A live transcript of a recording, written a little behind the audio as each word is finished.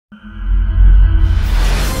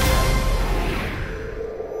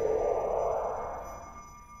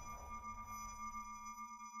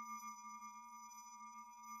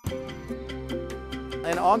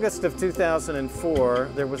August of 2004,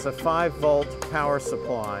 there was a 5-volt power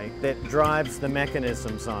supply that drives the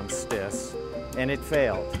mechanisms on STIS, and it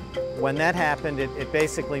failed. When that happened, it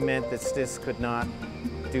basically meant that STIS could not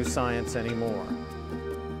do science anymore.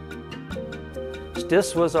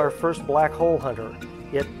 STIS was our first black hole hunter.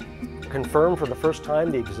 It confirmed for the first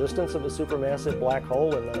time the existence of a supermassive black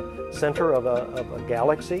hole in the center of a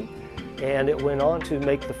galaxy, and it went on to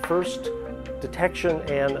make the first detection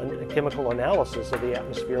and chemical analysis of the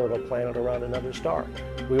atmosphere of a planet around another star.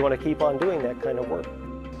 We want to keep on doing that kind of work.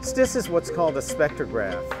 STIS is what's called a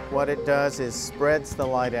spectrograph. What it does is spreads the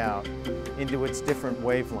light out into its different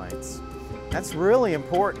wavelengths. That's really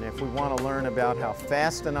important if we want to learn about how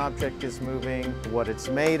fast an object is moving, what it's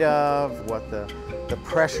made of, what the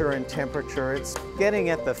pressure and temperature. It's getting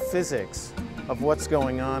at the physics of what's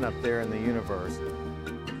going on up there in the universe.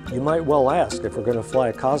 You might well ask, if we're going to fly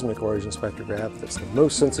a cosmic origin spectrograph that's the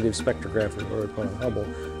most sensitive spectrograph we've ever put on Hubble,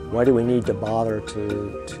 why do we need to bother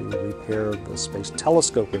to repair the Space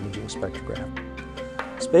Telescope Imaging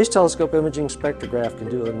Spectrograph? Space Telescope Imaging Spectrograph can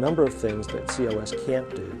do a number of things that COS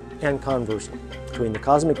can't do, and conversely. Between the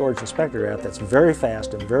cosmic origin spectrograph that's very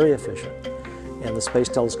fast and very efficient, and the Space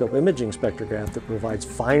Telescope Imaging Spectrograph that provides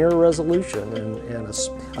finer resolution and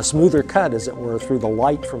a smoother cut, as it were, through the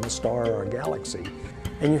light from a star or a galaxy,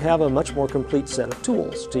 and you have a much more complete set of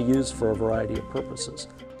tools to use for a variety of purposes.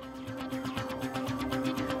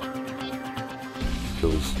 It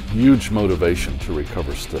was huge motivation to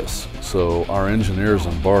recover STIS, so our engineers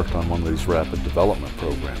embarked on one of these rapid development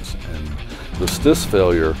programs, and the STIS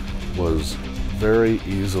failure was very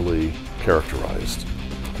easily characterized.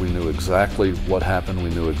 We knew exactly what happened,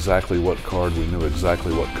 we knew exactly what card, we knew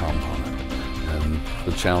exactly what component, and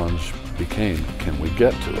the challenge became, can we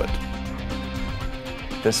get to it?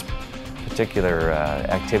 This particular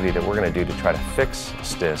activity that we're going to do to try to fix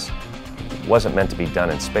STIS wasn't meant to be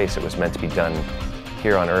done in space. It was meant to be done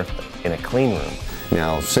here on Earth in a clean room.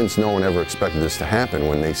 Now, since no one ever expected this to happen,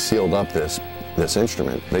 when they sealed up this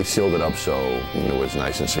instrument, they sealed it up so it was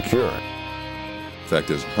nice and secure. In fact,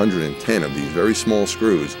 there's 110 of these very small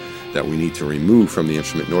screws that we need to remove from the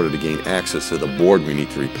instrument in order to gain access to the board we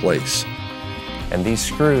need to replace. And these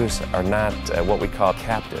screws are not what we call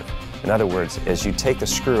captive. In other words, as you take the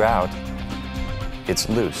screw out, it's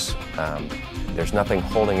loose. There's nothing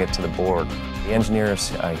holding it to the board. The engineers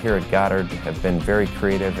here at Goddard have been very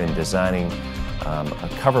creative in designing a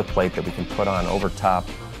cover plate that we can put on over top,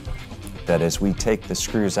 that as we take the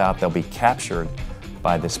screws out, they'll be captured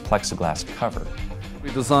by this plexiglass cover. We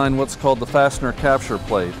designed what's called the fastener capture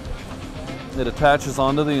plate. It attaches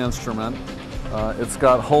onto the instrument. It's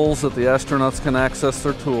got holes that the astronauts can access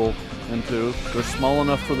their tool into. They're small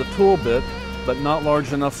enough for the tool bit, but not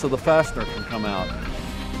large enough so the fastener can come out.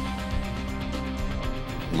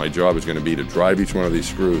 My job is going to be to drive each one of these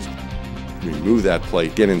screws, remove that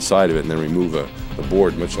plate, get inside of it, and then remove the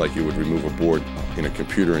board, much like you would remove a board in a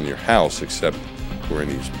computer in your house, except we're in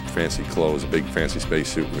these fancy clothes, a big fancy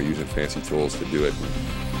spacesuit, and we're using fancy tools to do it.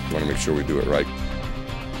 We want to make sure we do it right.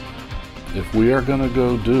 If we are going to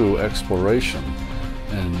go do exploration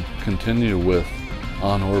and continue with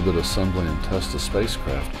on-orbit assembly and test of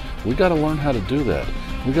spacecraft, we got to learn how to do that.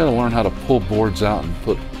 We got to learn how to pull boards out and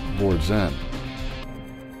put boards in.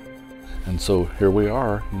 And so here we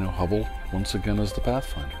are, Hubble once again is the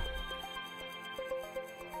Pathfinder.